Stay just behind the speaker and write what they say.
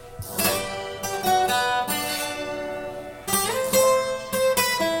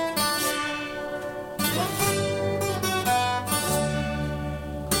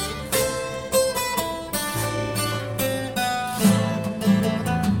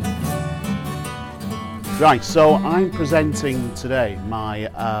Right, so I'm presenting today my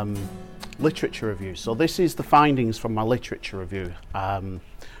literature review. So this is the findings from my literature review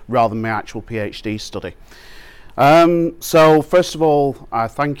rather than my actual PhD study. So first of all,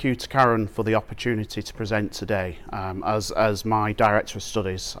 thank you to Karen for the opportunity to present today. As my Director of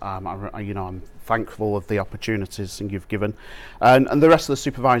Studies, I'm thankful of the opportunities you've given, and the rest of the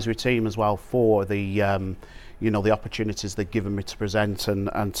supervisory team as well for the the opportunities they've given me to present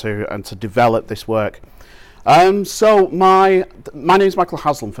and to develop this work. So my name is Michael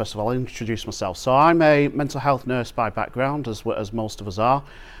Haslam. First of all, I'll introduce myself. So I'm a mental health nurse by background, as most of us are,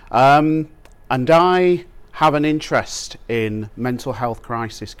 and I have an interest in mental health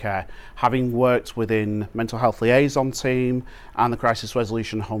crisis care, having worked within mental health liaison team and the crisis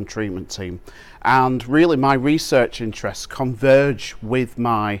resolution home treatment team. And really my research interests converge with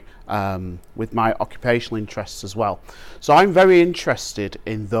my occupational interests as well. So I'm very interested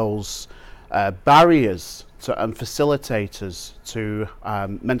in those barriers and facilitators to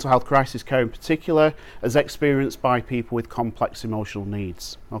mental health crisis care in particular, as experienced by people with complex emotional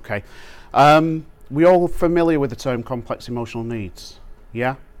needs. Okay. We all familiar with the term complex emotional needs?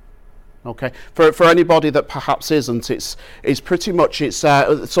 Yeah? Okay. For anybody that perhaps isn't, it's pretty much,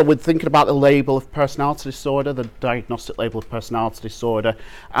 so we're thinking about the label of personality disorder, the diagnostic label of personality disorder,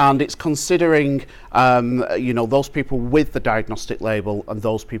 and it's considering, those people with the diagnostic label and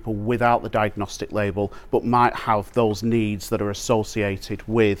those people without the diagnostic label, but might have those needs that are associated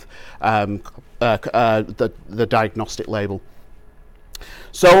with the diagnostic label.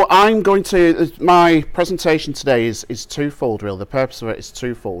 So my presentation today is twofold really. The purpose of it is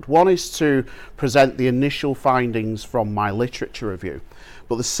twofold. One is to present the initial findings from my literature review.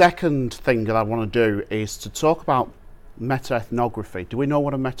 But the second thing that I want to do is to talk about meta-ethnography. Do we know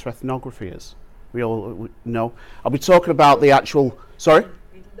what a meta-ethnography is? We all know. I'll be talking about the actual, sorry?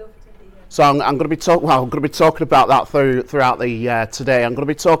 So I'm going to be talking about that throughout the today. I'm going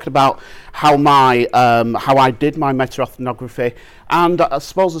to be talking about how I did my meta-ethnography, and I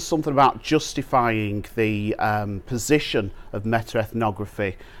suppose there's something about justifying the position of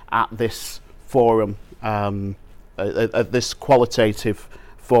meta-ethnography at this forum, at this qualitative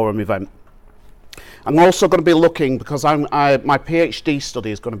forum event. I'm also going to be looking, because my PhD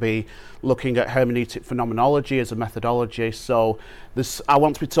study is going to be looking at hermeneutic phenomenology as a methodology, so I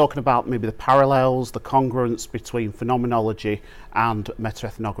want to be talking about maybe the parallels, the congruence between phenomenology and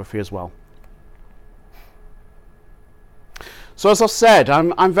meta-ethnography as well. So as I've said,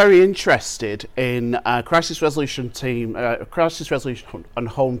 I'm very interested in crisis resolution and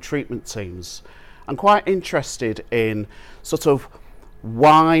home treatment teams. I'm quite interested in sort of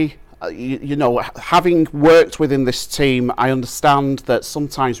why, having worked within this team, I understand that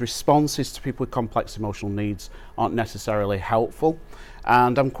sometimes responses to people with complex emotional needs aren't necessarily helpful.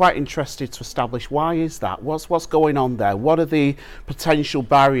 And I'm quite interested to establish why is that? What's going on there? What are the potential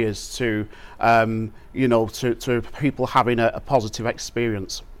barriers to, to people having a positive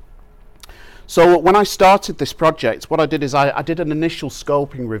experience? So when I started this project, what I did is I did an initial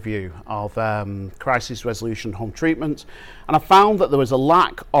scoping review of crisis resolution home treatment, and I found that there was a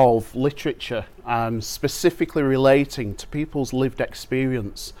lack of literature specifically relating to people's lived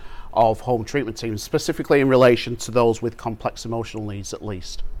experience of home treatment teams, specifically in relation to those with complex emotional needs at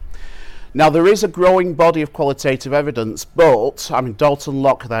least. Now there is a growing body of qualitative evidence, but Dalton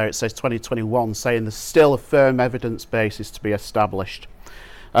Locke there, it says 2021, saying there's still a firm evidence basis to be established.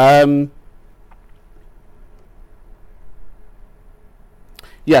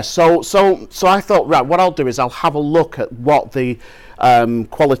 Yes, so I thought, right, what I'll do is I'll have a look at what the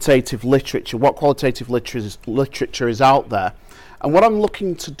qualitative literature is out there. And what I'm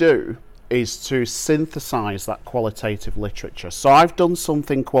looking to do is to synthesize that qualitative literature. So I've done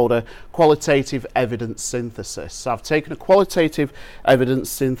something called a qualitative evidence synthesis. So I've taken a qualitative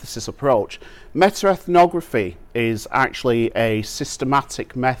evidence synthesis approach. Meta-ethnography is actually a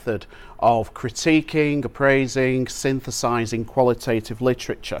systematic method of critiquing, appraising, synthesizing qualitative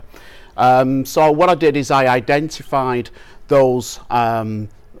literature. So what I did is I identified those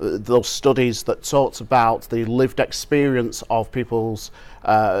studies that talked about the lived experience of people's,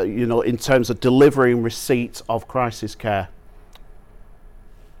 in terms of delivery and receipt of crisis care.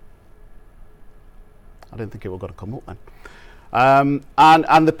 I didn't think it was going to come up then.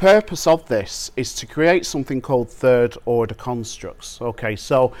 And the purpose of this is to create something called third order constructs. Okay,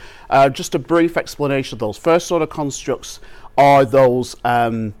 so just a brief explanation of those. First order constructs are those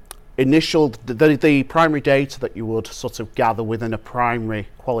the primary data that you would sort of gather within a primary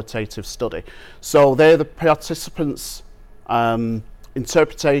qualitative study. So they're the participants'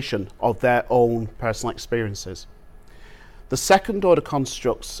 interpretation of their own personal experiences. The second order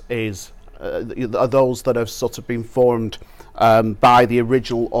constructs is are those that have sort of been formed by the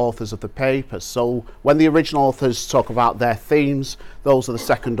original authors of the papers. So when the original authors talk about their themes, those are the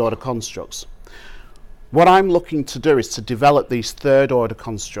second order constructs. What I'm looking to do is to develop these third order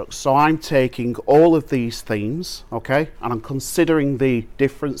constructs. So I'm taking all of these themes, okay, and I'm considering the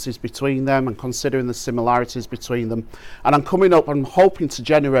differences between them and considering the similarities between them. And I'm hoping to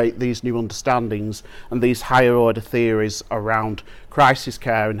generate these new understandings and these higher order theories around crisis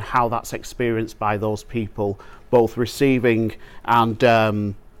care and how that's experienced by those people, both receiving and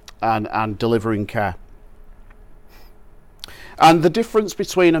delivering care. And the difference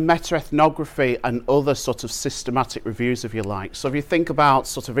between a meta-ethnography and other sort of systematic reviews, if you like. So if you think about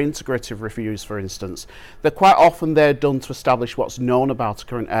sort of integrative reviews, for instance, they're done to establish what's known about a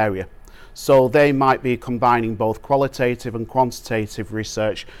current area. So they might be combining both qualitative and quantitative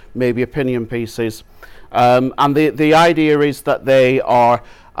research, maybe opinion pieces. And the idea is that they are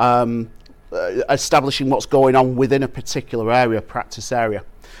establishing what's going on within a particular area, practice area.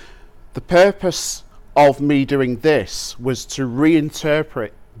 The purpose of me doing this was to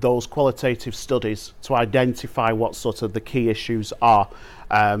reinterpret those qualitative studies to identify what sort of the key issues are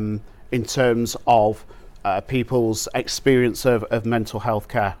in terms of people's experience of mental health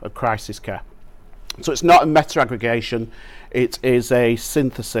care, of crisis care. So it's not a meta-aggregation, it is a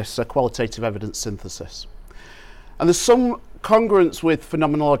synthesis, a qualitative evidence synthesis. And there's some congruence with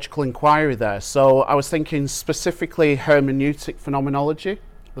phenomenological inquiry there. So I was thinking specifically hermeneutic phenomenology.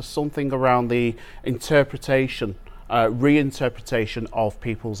 There's something around the interpretation, reinterpretation of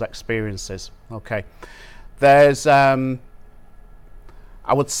people's experiences. Okay, there's, I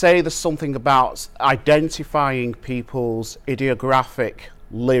would say there's something about identifying people's idiographic,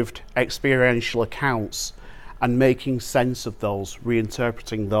 lived experiential accounts and making sense of those,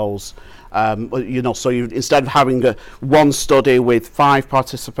 reinterpreting those. So instead of having one study with 5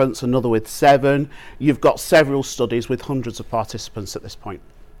 participants, another with 7, you've got several studies with hundreds of participants at this point.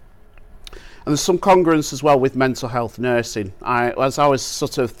 And there's some congruence as well with mental health nursing. As I was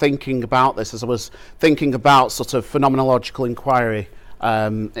sort of thinking about this, as I was thinking about sort of phenomenological inquiry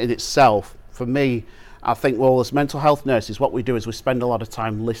in itself, for me, I think, well, as mental health nurses, what we do is we spend a lot of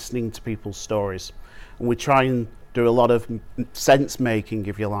time listening to people's stories. And we try and do a lot of sense making,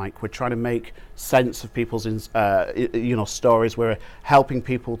 if you like. We're trying to make sense of people's stories. We're helping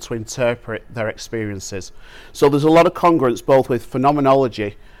people to interpret their experiences. So there's a lot of congruence both with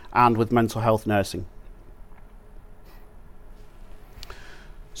phenomenology and with mental health nursing.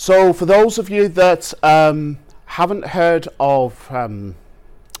 So for those of you that haven't heard of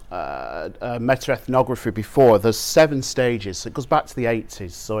meta-ethnography before, there's 7 stages. It goes back to the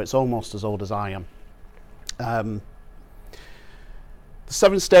 80s, so it's almost as old as I am. The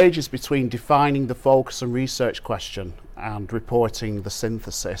 7 stages between defining the focus and research question and reporting the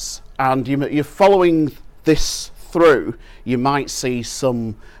synthesis. And you're following this through, you might see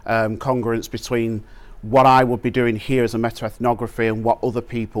some congruence between what I would be doing here as a meta-ethnography and what other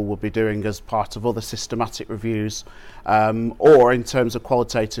people would be doing as part of other systematic reviews, or in terms of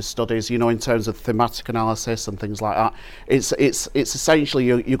qualitative studies, in terms of thematic analysis and things like that. It's essentially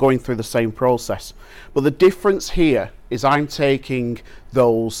you're going through the same process. But the difference here is I'm taking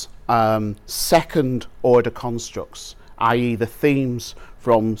those second order constructs, i.e. the themes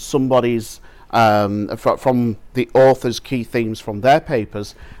from somebody's from the author's key themes from their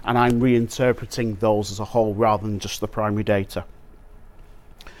papers, and I'm reinterpreting those as a whole rather than just the primary data.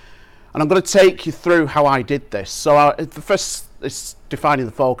 And I'm going to take you through how I did this. So the first is defining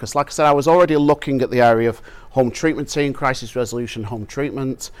the focus. Like I said, I was already looking at the area of home treatment team, crisis resolution, home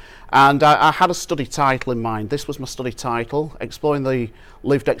treatment, and I had a study title in mind. This was my study title, Exploring the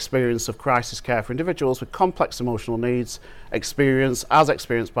Lived Experience of Crisis Care for Individuals with Complex Emotional Needs, experienced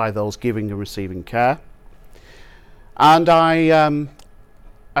by those giving and receiving care. And I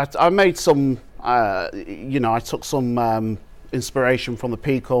made some, I took some inspiration from the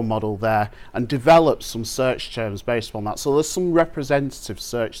PICO model there and developed some search terms based on that. So there's some representative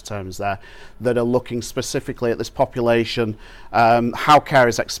search terms there that are looking specifically at this population, how care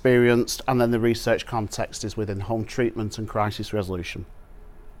is experienced, and then the research context is within home treatment and crisis resolution.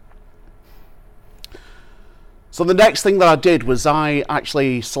 So the next thing that I did was I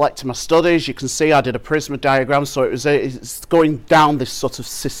actually selected my studies. You can see I did a prisma diagram, so it's going down this sort of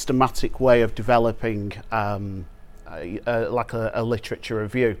systematic way of developing like a literature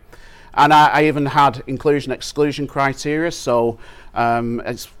review. And I even had inclusion-exclusion criteria, so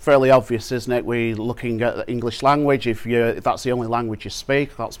it's fairly obvious, isn't it? We're looking at the English language. If that's the only language you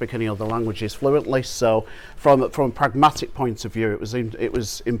speak, can't speak any other languages fluently. So from a pragmatic point of view, it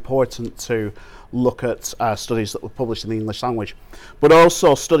was important to look at studies that were published in the English language, but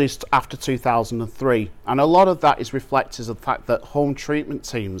also studies after 2003. And a lot of that is reflected of the fact that home treatment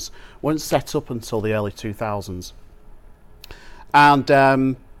teams weren't set up until the early 2000s.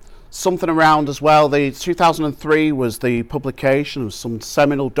 And something around as well, the 2003 was the publication of some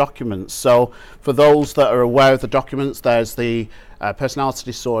seminal documents. So for those that are aware of the documents, there's the Personality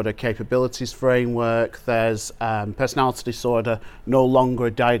Disorder Capabilities Framework, there's Personality Disorder No Longer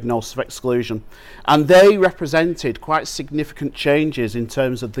a Diagnosis of Exclusion. And they represented quite significant changes in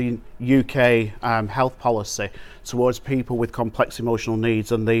terms of the UK health policy towards people with complex emotional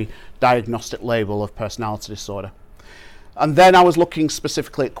needs and the diagnostic label of personality disorder. And then I was looking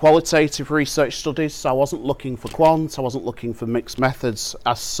specifically at qualitative research studies, so I wasn't looking for quant, I wasn't looking for mixed methods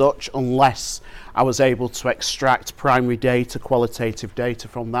as such, unless I was able to extract primary data, qualitative data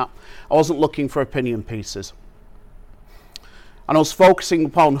from that. I wasn't looking for opinion pieces. And I was focusing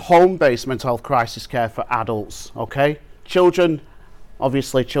upon home-based mental health crisis care for adults, okay? Children,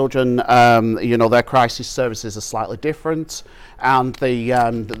 obviously children, their crisis services are slightly different, and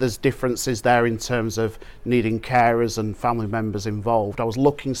there's differences there in terms of needing carers and family members involved. I was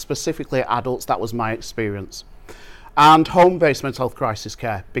looking specifically at adults, that was my experience. And home-based mental health crisis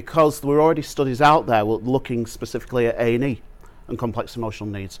care, because there were already studies out there looking specifically at A&E and complex emotional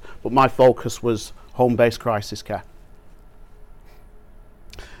needs, but my focus was home-based crisis care.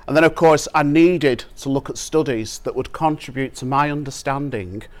 And then, of course, I needed to look at studies that would contribute to my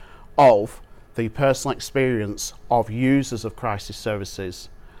understanding of the personal experience of users of crisis services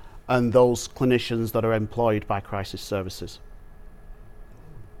and those clinicians that are employed by crisis services.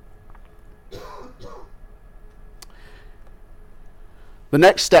 The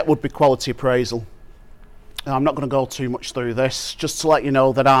next step would be quality appraisal. I'm not going to go too much through this, just to let you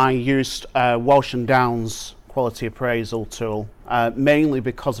know that I used Walsh and Down's quality appraisal tool, mainly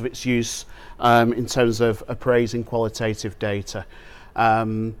because of its use in terms of appraising qualitative data.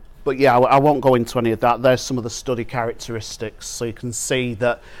 But yeah, I won't go into any of that. There's some of the study characteristics, so you can see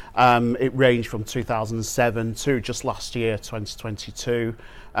that it ranged from 2007 to just last year, 2022.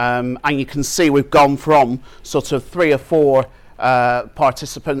 And you can see we've gone from sort of 3 or 4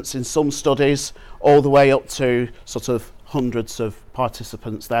 participants in some studies all the way up to sort of hundreds of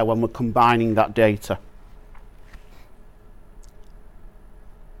participants there when we're combining that data.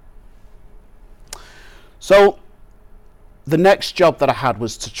 So the next job that I had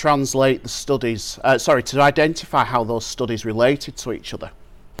was to translate the studies, to identify how those studies related to each other.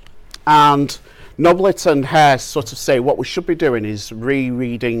 And Noblitt and Hare sort of say what we should be doing is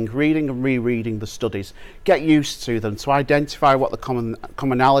reading and rereading the studies, get used to them, to identify what the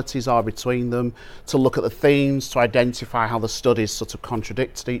commonalities are between them, to look at the themes, to identify how the studies sort of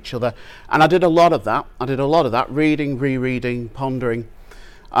contradicted each other. And I did a lot of that, reading, rereading, pondering.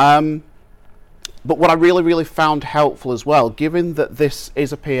 But what I really found helpful as well, given that this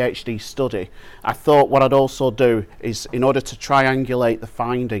is a PhD study, I thought what I'd also do is, in order to triangulate the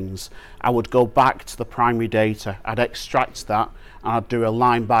findings, I would go back to the primary data. I'd extract that and I'd do a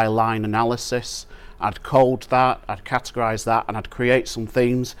line-by-line analysis. I'd code that, I'd categorise that, and I'd create some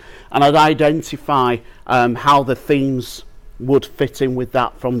themes. And I'd identify how the themes would fit in with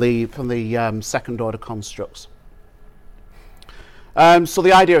that from the second-order constructs. So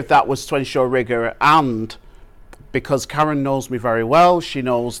the idea of that was to ensure rigour, and because Karen knows me very well, she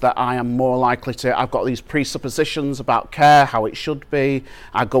knows that I am more likely to, I've got these presuppositions about care, how it should be,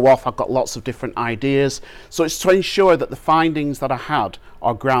 I've got lots of different ideas, so it's to ensure that the findings that I had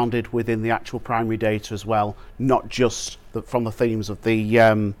are grounded within the actual primary data as well, not just from the themes of from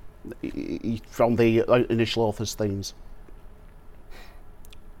the initial author's themes.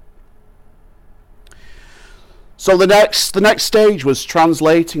 So the next stage was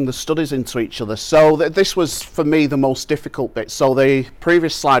translating the studies into each other. So this was, for me, the most difficult bit. So the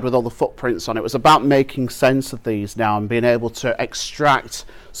previous slide with all the footprints on it was about making sense of these now and being able to extract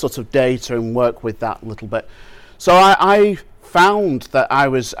sort of data and work with that a little bit. So I found that I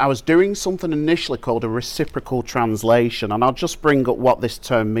was doing something initially called a reciprocal translation, and I'll just bring up what this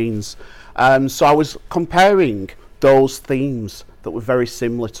term means. So I was comparing those themes that were very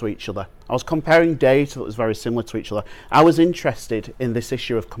similar to each other. I was comparing data that was very similar to each other. I was interested in this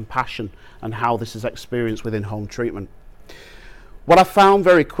issue of compassion and how this is experienced within home treatment. What I found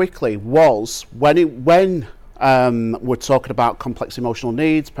very quickly was when we're talking about complex emotional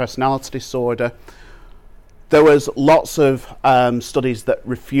needs, personality disorder, There was lots of studies that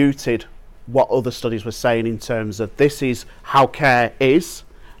refuted what other studies were saying in terms of this is how care is,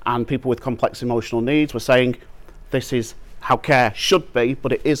 and people with complex emotional needs were saying this is how care should be,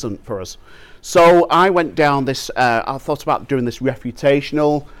 but it isn't for us. So I went down this, I thought about doing this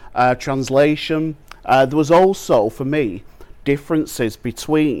refutational translation. There was also, for me, differences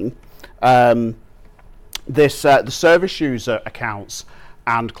between the service user accounts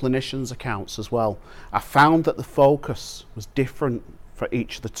and clinicians' accounts as well. I found that the focus was different for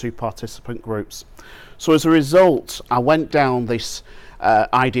each of the two participant groups. So as a result, I went down this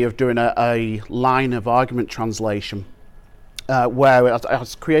idea of doing a line of argument translation where I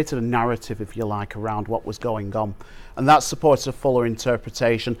created a narrative, if you like, around what was going on. And that supported a fuller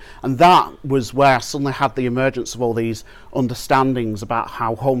interpretation. And that was where I suddenly had the emergence of all these understandings about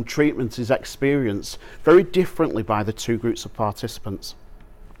how home treatment is experienced very differently by the two groups of participants.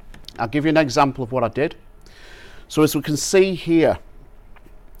 I'll give you an example of what I did. So as we can see here,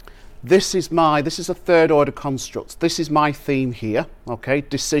 this is a third order construct. This is my theme here, okay,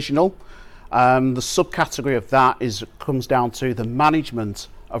 decisional. The subcategory of that comes down to the management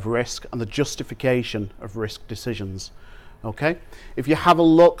of risk and the justification of risk decisions. Okay, if you have a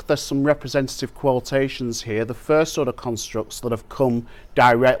look, there's some representative quotations here, the first order constructs that have come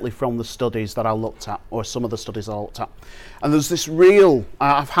directly from the studies that I looked at, or some of the studies I looked at. And there's this real,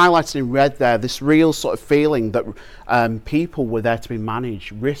 I've highlighted in red there, this real sort of feeling that people were there to be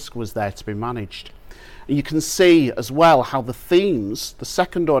managed, risk was there to be managed. And you can see as well how the themes, the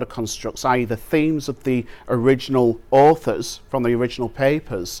second order constructs, i.e. the themes of the original authors from the original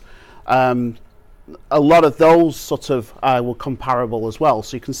papers, a lot of those sort of were comparable as well.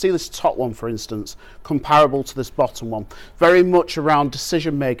 So you can see this top one, for instance, comparable to this bottom one. Very much around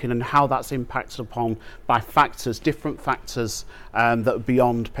decision making and how that's impacted upon by factors, different factors that are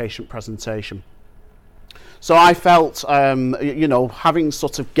beyond patient presentation. So I felt, having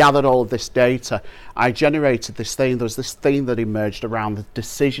sort of gathered all of this data, I generated this theme. There was this theme that emerged around the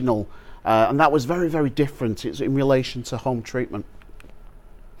decisional, and that was very, very different. It's in relation to home treatment.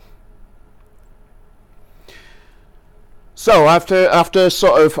 So after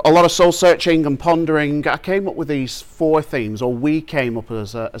sort of a lot of soul searching and pondering, I came up with these four themes, or we came up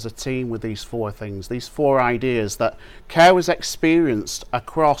as a team with these four things, these four ideas that care was experienced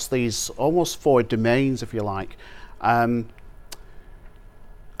across these almost four domains, if you like.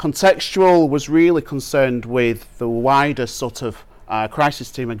 Contextual was really concerned with the wider sort of crisis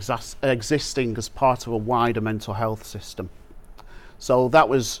team existing as part of a wider mental health system. So that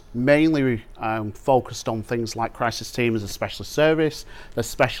was mainly focused on things like crisis team as a specialist service. There's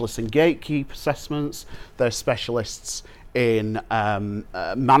specialists in gatekeep assessments. There's specialists in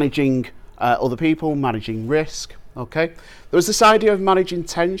managing other people, managing risk. Okay, there was this idea of managing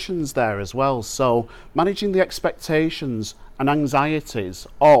tensions there as well. So managing the expectations and anxieties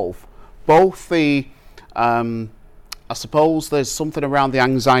of both the, I suppose there's something around the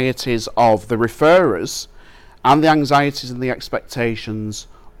anxieties of the referrers and the anxieties and the expectations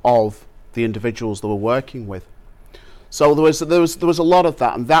of the individuals that we're working with. So there was a lot of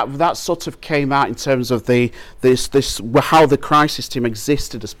that, and that sort of came out in terms of how the crisis team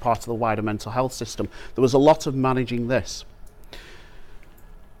existed as part of the wider mental health system. There was a lot of managing this.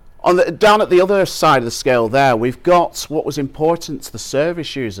 Down at the other side of the scale there, we've got what was important to the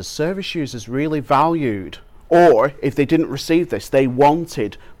service users. Service users really valued, or if they didn't receive this, they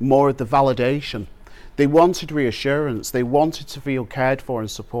wanted more of the validation. They wanted reassurance. They wanted to feel cared for and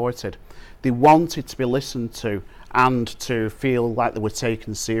supported. They wanted to be listened to and to feel like they were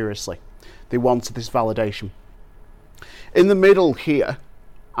taken seriously. They wanted this validation. In the middle here,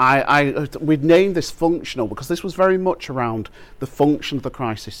 we'd named this functional because this was very much around the function of the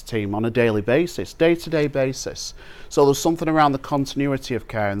crisis team on a daily basis, day-to-day basis. So there's something around the continuity of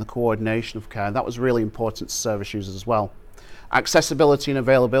care and the coordination of care. That was really important to service users as well. Accessibility and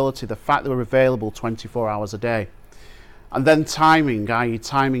availability, the fact that we're available 24 hours a day. And then timing, i.e.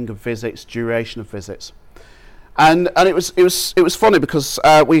 timing of visits, duration of visits. And it was funny because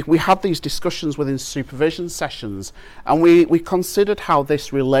we had these discussions within supervision sessions, and we considered how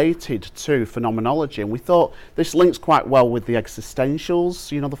this related to phenomenology, and we thought this links quite well with the existentials,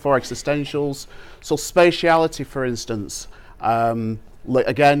 the four existentials. So spatiality, for instance,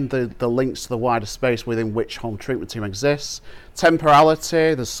 again, the links to the wider space within which home treatment team exists.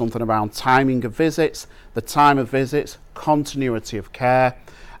 Temporality, there's something around timing of visits, the time of visits, continuity of care,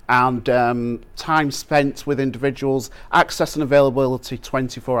 and time spent with individuals, access and availability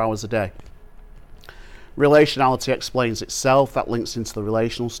 24 hours a day. Relationality explains itself, that links into the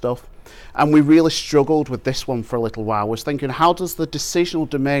relational stuff. And we really struggled with this one for a little while. I was thinking, how does the decisional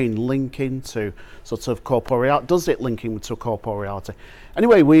domain link into sort of corporeality? Does it link into corporeality?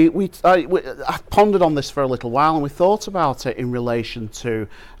 Anyway, I pondered on this for a little while, and we thought about it in relation to,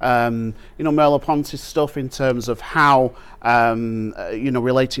 Merleau-Ponty's stuff in terms of how,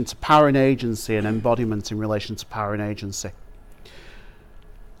 relating to power and agency and embodiment in relation to power and agency.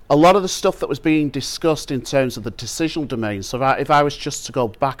 A lot of the stuff that was being discussed in terms of the decisional domain, so if I was just to go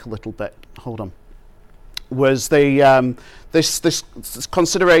back a little bit, hold on, was the this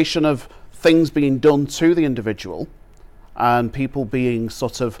consideration of things being done to the individual and people being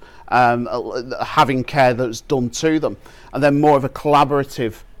sort of having care that's done to them, and then more of a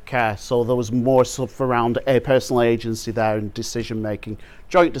collaborative care. So there was more stuff around a personal agency there and decision making,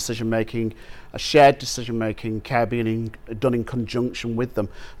 joint decision making, a shared decision making, care being done in conjunction with them.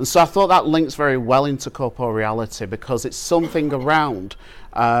 And so I thought that links very well into corporeality, because it's something around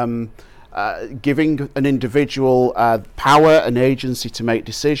giving an individual power and agency to make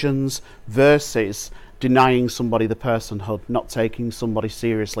decisions versus denying somebody the personhood, not taking somebody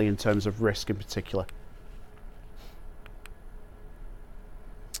seriously in terms of risk in particular.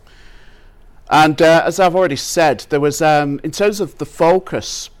 And as I've already said, there was, in terms of the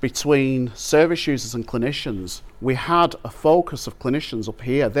focus between service users and clinicians, we had a focus of clinicians up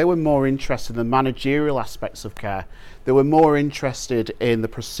here. They were more interested in the managerial aspects of care. They were more interested in the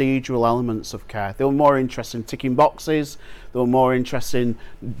procedural elements of care. They were more interested in ticking boxes. They were more interested in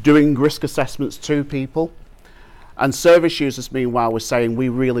doing risk assessments to people. And service users, meanwhile, were saying, we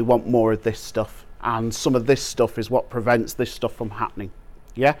really want more of this stuff. And some of this stuff is what prevents this stuff from happening.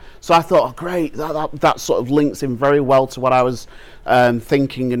 Yeah, so I thought, oh, great, that sort of links in very well to what I was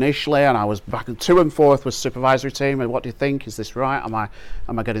thinking initially, and I was back and forth with supervisory team. And what do you think? Is this right? Am I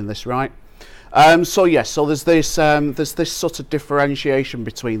getting this right? So there's this sort of differentiation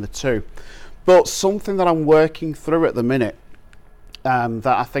between the two. But something that I'm working through at the minute that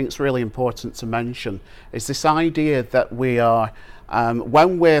I think is really important to mention is this idea that we are,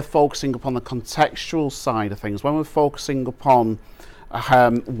 when we're focusing upon the contextual side of things, when we're focusing upon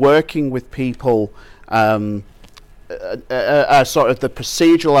working with people, sort of the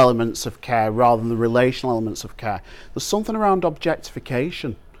procedural elements of care rather than the relational elements of care, there's something around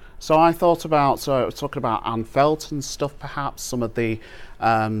objectification. So I thought about, talking about Anne Felton's stuff, perhaps some of the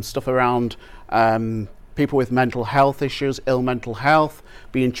stuff around people with mental health issues, ill mental health,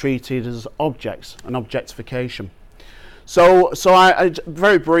 being treated as objects and objectification. So I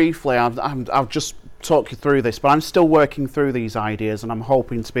very briefly, I'll just talk you through this, but I'm still working through these ideas, and I'm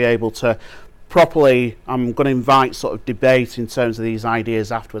hoping to be able to properly, I'm going to invite sort of debate in terms of these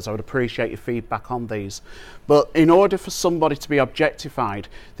ideas afterwards. I would appreciate your feedback on these. But in order for somebody to be objectified,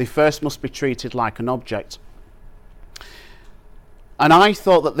 they first must be treated like an object. And I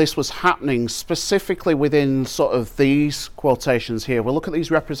thought that this was happening specifically within sort of these quotations here. We'll look at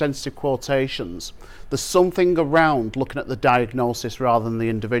these representative quotations. There's something around looking at the diagnosis rather than the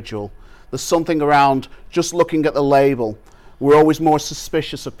individual. There's something around just looking at the label. We're always more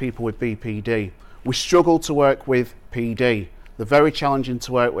suspicious of people with BPD. We struggle to work with PD. They're very challenging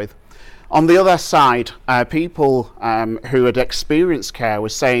to work with. On the other side, people who had experienced care were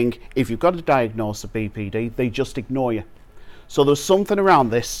saying, if you've got a diagnosis of BPD, they just ignore you. So there's something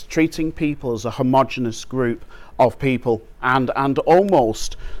around this, treating people as a homogenous group of people and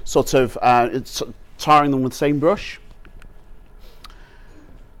almost sort of tarring them with the same brush.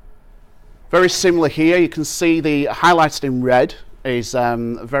 Very similar here, you can see the highlighted in red is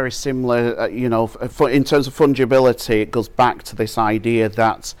very similar, in terms of fungibility. It goes back to this idea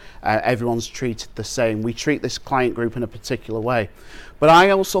that everyone's treated the same. We treat this client group in a particular way. But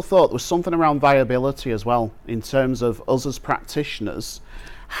I also thought there was something around viability as well, in terms of us as practitioners,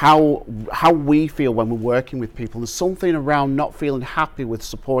 how we feel when we're working with people. There's something around not feeling happy with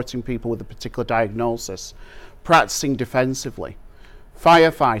supporting people with a particular diagnosis, practicing defensively,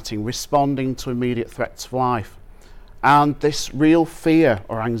 firefighting, responding to immediate threats of life, and this real fear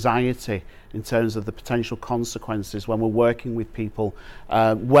or anxiety in terms of the potential consequences when we're working with people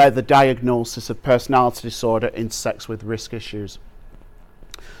where the diagnosis of personality disorder intersects with risk issues.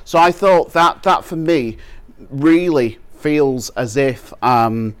 So I thought that for me really feels as if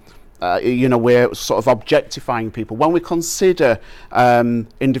we're sort of objectifying people. When we consider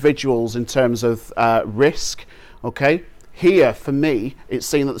individuals in terms of risk, okay, here, for me, it's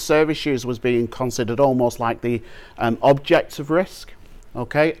seen that the service user was being considered almost like the object of risk,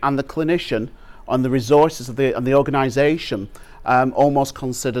 okay, and the clinician and the resources of the organisation almost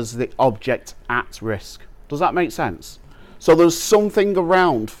considers the object at risk. Does that make sense? So there's something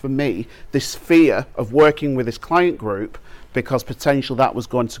around, for me, this fear of working with this client group, because potentially that was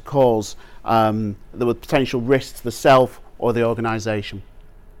going to cause, there were potential risks to the self or the organisation.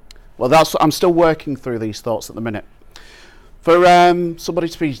 Well, I'm still working through these thoughts at the minute. For somebody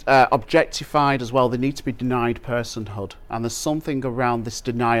to be objectified as well, they need to be denied personhood. And there's something around this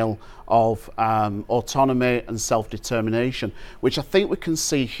denial of autonomy and self-determination, which I think we can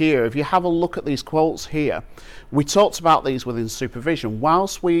see here. If you have a look at these quotes here, we talked about these within supervision.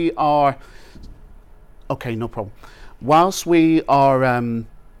 Whilst we are... Okay, no problem. Whilst we are...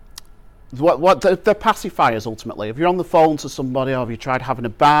 they're pacifiers ultimately. If you're on the phone to somebody, or have you tried having a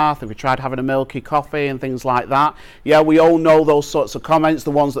bath, have you tried having a milky coffee and things like that, yeah, we all know those sorts of comments,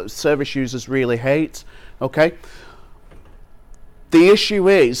 the ones that service users really hate. Okay, the issue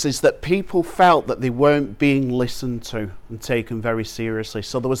is that people felt that they weren't being listened to and taken very seriously.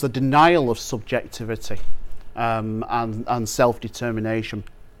 So there was a denial of subjectivity and self-determination.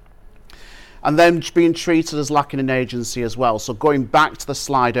 And then being treated as lacking an agency as well. So going back to the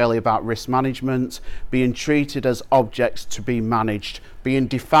slide earlier about risk management, being treated as objects to be managed, being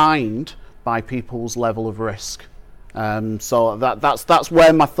defined by people's level of risk. So that's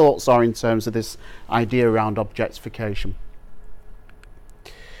where my thoughts are in terms of this idea around objectification.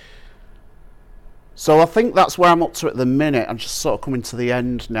 So I think that's where I'm up to at the minute. I'm just sort of coming to the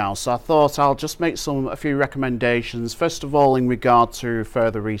end now. So I thought I'll just make a few recommendations. First of all, in regard to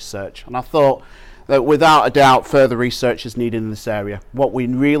further research. And I thought that without a doubt, further research is needed in this area. What we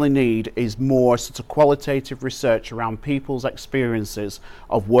really need is more sort of qualitative research around people's experiences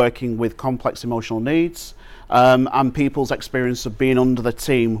of working with complex emotional needs and people's experience of being under the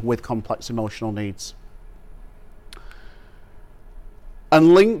team with complex emotional needs.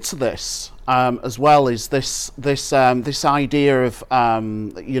 And linked to this as well is this idea of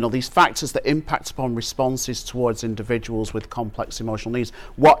these factors that impact upon responses towards individuals with complex emotional needs.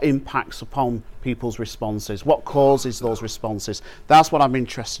 What impacts upon people's responses? What causes those responses? That's what I'm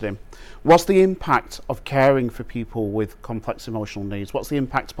interested in. What's the impact of caring for people with complex emotional needs? What's the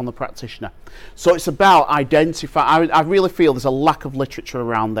impact upon the practitioner? So it's about identifying. I really feel there's a lack of literature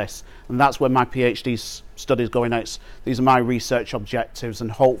around this, and that's where my PhD study is going next. These are my research objectives,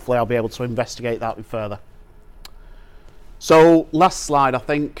 and hopefully I'll be able to investigate that further. So last slide, I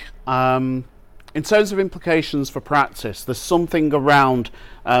think. In terms of implications for practice, there's something around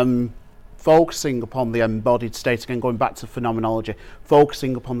focusing upon the embodied state, again going back to phenomenology,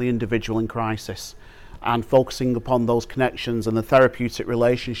 focusing upon the individual in crisis and focusing upon those connections and the therapeutic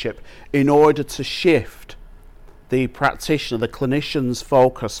relationship in order to shift the practitioner, the clinician's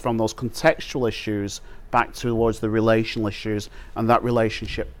focus from those contextual issues back towards the relational issues and that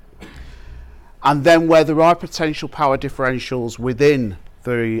relationship. And then where there are potential power differentials within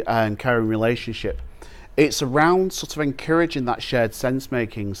the caring relationship, it's around sort of encouraging that shared sense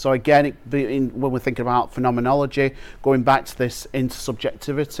making. So again, when we're thinking about phenomenology, going back to this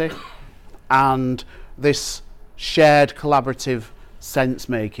intersubjectivity and this shared collaborative sense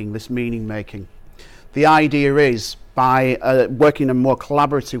making, this meaning making. The idea is by working in a more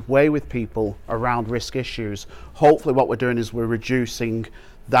collaborative way with people around risk issues, hopefully what we're doing is we're reducing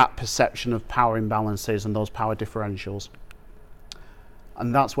that perception of power imbalances and those power differentials.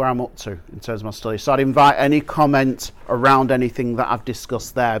 And that's where I'm up to in terms of my study. So I'd invite any comment around anything that I've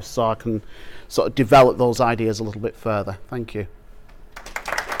discussed there so I can sort of develop those ideas a little bit further. Thank you.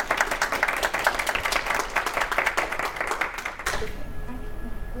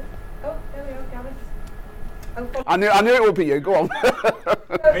 Oh, there we go, Gareth. I knew it would be you. Go on.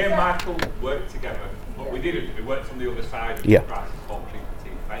 Me and Michael worked together, but we didn't. We worked on the other side of the crisis for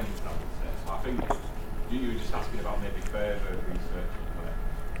treatment fence, I would say. So I think you were just asking about maybe further research.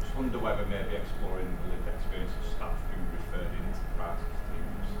 I just wonder whether maybe exploring the lived experience of staff who referred into crisis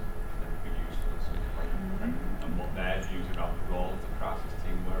teams would be useful at some point, and what their views about the role of the crisis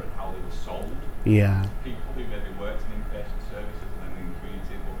team were and how they were sold. Yeah. People who maybe worked in inpatient services and then in the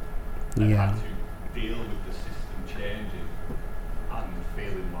community, but had to deal with the system changing and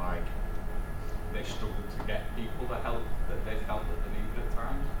feeling like they struggled to get people the help that they felt that they needed at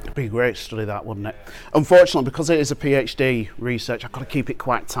times. It'd be a great study, that, wouldn't it? Unfortunately, because it is a PhD research, I've got to keep it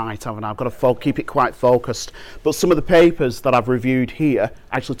quite tight, haven't I? I've got to keep it quite focused. But some of the papers that I've reviewed here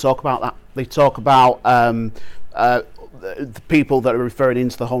actually talk about that. They talk about the people that are referring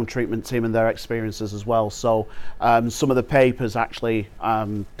into the home treatment team and their experiences as well. So some of the papers actually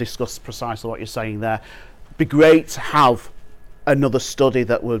discuss precisely what you're saying there. It'd be great to have another study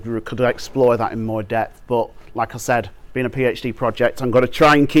that could explore that in more depth, but like I said, being a PhD project, I'm going to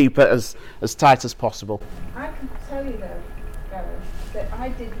try and keep it as tight as possible. I can tell you though, Gareth, that I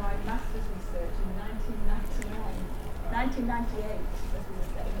did my master's research in 1999. 1998, as we were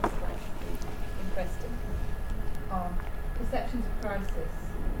saying, it's quite interesting, on perceptions of crisis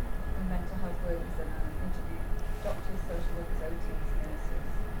and mental health workers, and I interviewed doctors, social workers, OTs, nurses,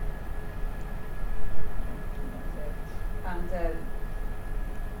 and their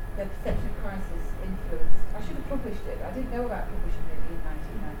perception of crisis influenced. I should have published it. I didn't know about publishing it in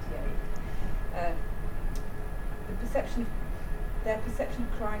 1998. Their perception of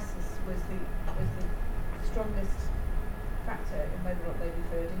crisis was the strongest factor in whether or not they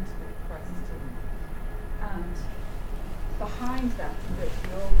referred into the crisis team. And behind that, in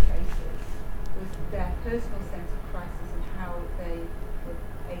virtually all cases, was their personal sense of crisis and how they were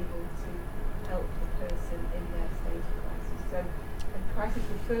able to help the person in their state of crisis. So a crisis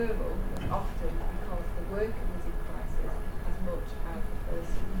referral was often because the worker was in crisis as much as the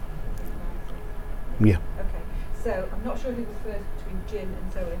person was in crisis. Yeah. Okay. So I'm not sure who was first between Jim and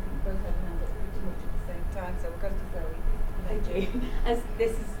Zoe. I think we both had a hand up pretty much at the same time. So we'll go to Zoe. Thank you. As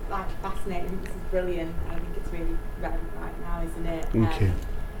this is like fascinating. This is brilliant. I think it's really relevant right now, isn't it? Thank you.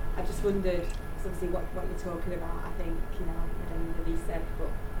 I just wondered, because obviously what you're talking about, I think, I don't know the research,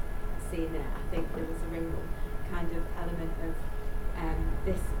 but seeing it, I think there was a real kind of element of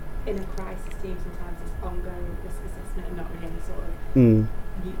this in a crisis team, sometimes it's ongoing risk assessment and not really any sort of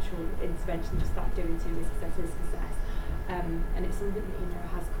mutual intervention, just that doing to risk assess. And it's something that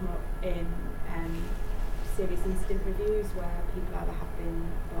has come up in serious incident reviews where people either have been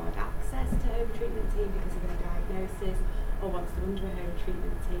allowed access to home treatment team because of their diagnosis, or once they're under a home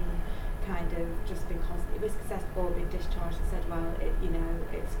treatment team, kind of just been constantly risk assessed or been discharged and said, well,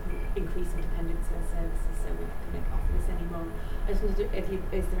 it's increasing dependence on services, so we're not going to offer this anymore. I just wondered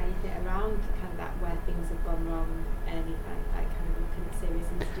is there anything around kind of that where things have gone wrong, any like kind of looking at serious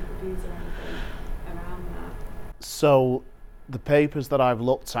incident reviews or anything around that? So the papers that I've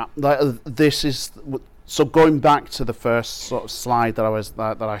looked at, so going back to the first sort of slide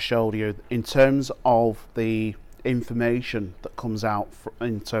that I showed you, in terms of the information that comes out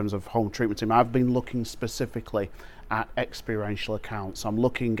in terms of home treatment team, I've been looking specifically at experiential accounts. I'm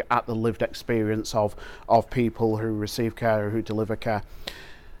looking at the lived experience of people who receive care or who deliver care.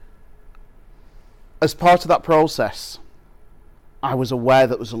 As part of that process, I was aware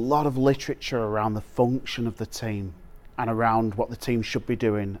that there was a lot of literature around the function of the team and around what the team should be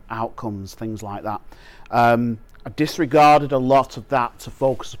doing, outcomes, things like that. I disregarded a lot of that to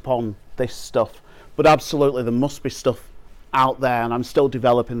focus upon this stuff, but absolutely there must be stuff out there, and I'm still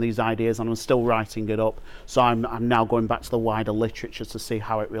developing these ideas and I'm still writing it up, so I'm now going back to the wider literature to see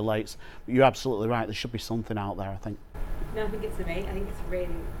how it relates. But you're absolutely right, there should be something out there, I think. No, I think it's amazing. I think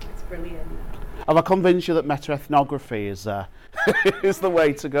it's brilliant. Have I convinced you that meta-ethnography is is the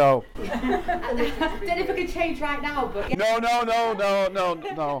way to go? I don't know if I could change right now, but yeah.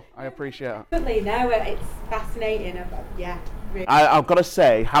 No, I appreciate it. Absolutely, no, it's fascinating. Really. I've got to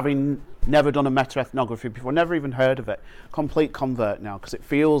say, having never done a meta-ethnography before, never even heard of it, complete convert now, because it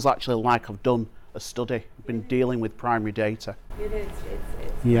feels actually like I've done a study, I've been dealing with primary data. It is,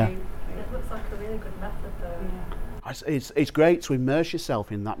 it's yeah. great. It looks like a really good method though. Yeah. It's great to immerse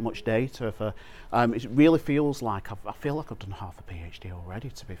yourself in that much data. It really feels like I feel like I've done half a PhD already,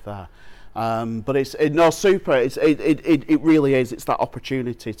 to be fair. But super. It really is. It's that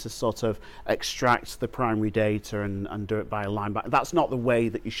opportunity to sort of extract the primary data and do it by a line back. That's not the way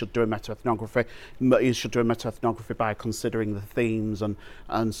that you should do a meta-ethnography. You should do a meta-ethnography by considering the themes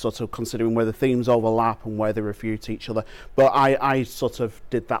and sort of considering where the themes overlap and where they refute each other. But I sort of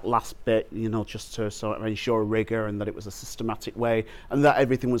did that last bit, just to sort of ensure rigor and that it was a systematic way and that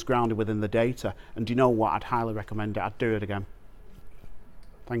everything was grounded within the data. And do you know what? I'd highly recommend it. I'd do it again.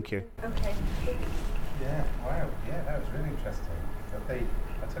 Thank you. Okay. Yeah, wow. Yeah, that was really interesting. I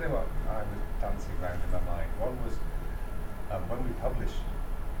tell you what, I was dancing around in my mind. One was when we publish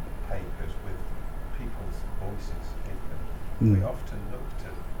papers with people's voices in them, we often look to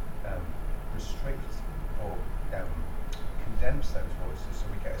restrict or condense those voices so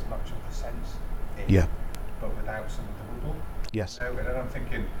we get as much of the sense in, but without some of the wiggle. Yes. So, and then I'm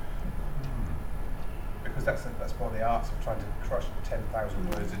thinking, because that's part of the arts of trying to crush 10,000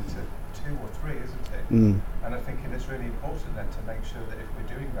 words into 2 or 3, isn't it? And I'm thinking it's really important then to make sure that if we're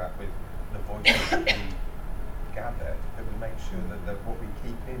doing that with the voices that we gather, that we make sure that what we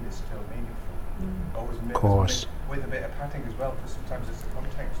keep in is still meaningful. Of course. With a bit of padding as well, because sometimes it's the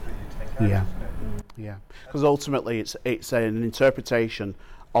context that you take out, isn't it? Yeah, because ultimately it's an interpretation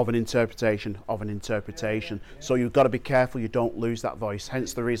of an interpretation of an interpretation. So you've got to be careful you don't lose that voice.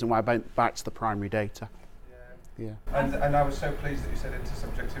 Hence the reason why I went back to the primary data. Yeah. And I was so pleased that you said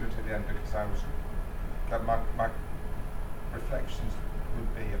intersubjectivity at the end, because my reflections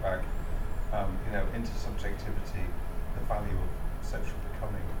would be about intersubjectivity the value of social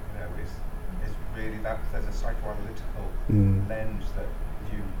becoming, is really that there's a psychoanalytical lens that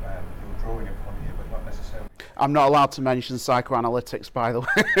you're drawing upon here, but not necessarily. I'm not allowed to mention psychoanalytics, by the way.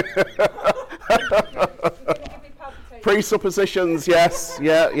 Presuppositions, yes,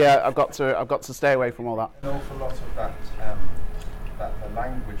 yeah. I've got to stay away from all that. An awful lot of that the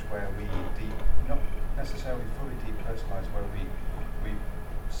language where we not necessarily fully depersonalise, where we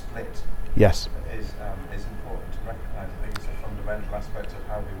split. Yes. Is important to recognise. I think it's a fundamental aspect of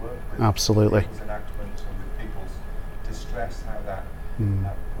how we work with absolutely people's enactment and with people's distress. How that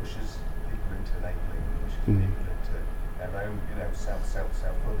pushes people into enabling, pushes people into their own, self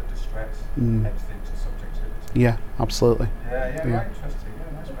further distress, heads into subjectivity. Yeah, absolutely. Yeah, right, interesting.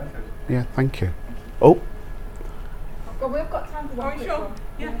 Yeah, nice method. Yeah, thank you. Oh. Well, we've got time for one. Oh, sure.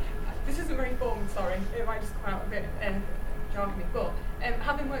 Yeah. This isn't very formal, sorry. It might just come out a bit jargony, but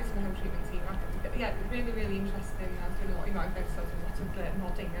having worked in the home treatment team, it was really, really interesting. I was doing a lot, I've noticed a lot of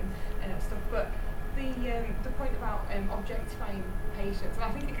nodding and stuff, but the point about objectifying patients, and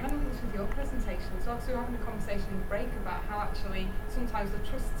I think it kind of links with your presentation as well, so we were having a conversation in the break about how actually sometimes the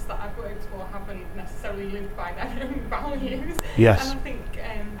trusts that I've worked for haven't necessarily lived by their own values. Yes. And I think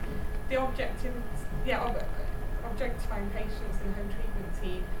the objectifying patients in the home treatment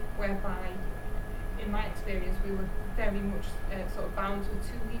team, whereby in my experience we were very much sort of bound to a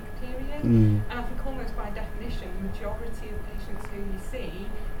 2-week period, and I think almost by definition the majority of patients who you see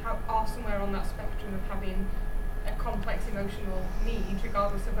are somewhere on that spectrum of having a complex emotional need,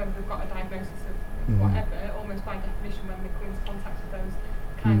 regardless of whether they've got a diagnosis of whatever, almost by definition when they come into contact with those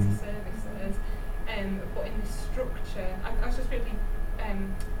kinds of services. But in this structure, I was just really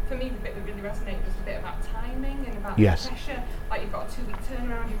for me, the bit that really resonated was a bit about timing and about the pressure. Like, you've got a 2-week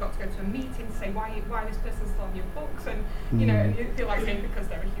turnaround, you've got to go to a meeting to say why this person's still on your books, and you feel like saying because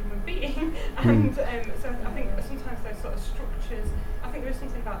they're a human being. And so I think sometimes those sort of structures, I think there's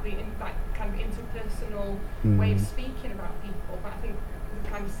something about the kind of interpersonal way of speaking about people, but I think the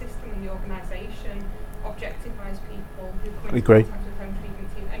kind of system and the organisation objectifies people who come into contact with home treatment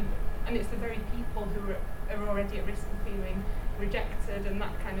team, and it's the very people who are already at risk of feeling rejected, and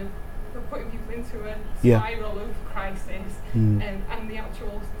that kind of putting people into a spiral of crisis, and the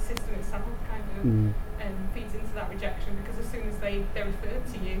actual system itself kind of feeds into that rejection, because as soon as they're referred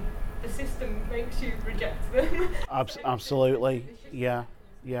to you, the system makes you reject them. Absolutely, yeah.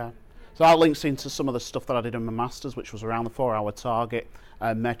 So that links into some of the stuff that I did in my masters, which was around the 4-hour target,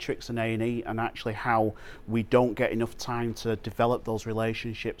 metrics and A&E, and actually how we don't get enough time to develop those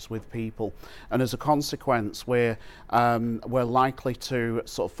relationships with people, and as a consequence we're likely to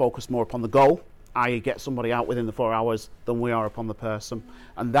sort of focus more upon the goal, i.e. get somebody out within the 4 hours, than we are upon the person.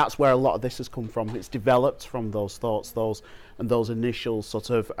 And that's where a lot of this has come from. It's developed from those thoughts, those initial sort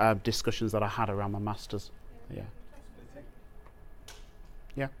of discussions that I had around my masters. Yeah.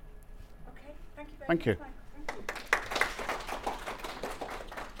 Okay, thank you very Thank you. much.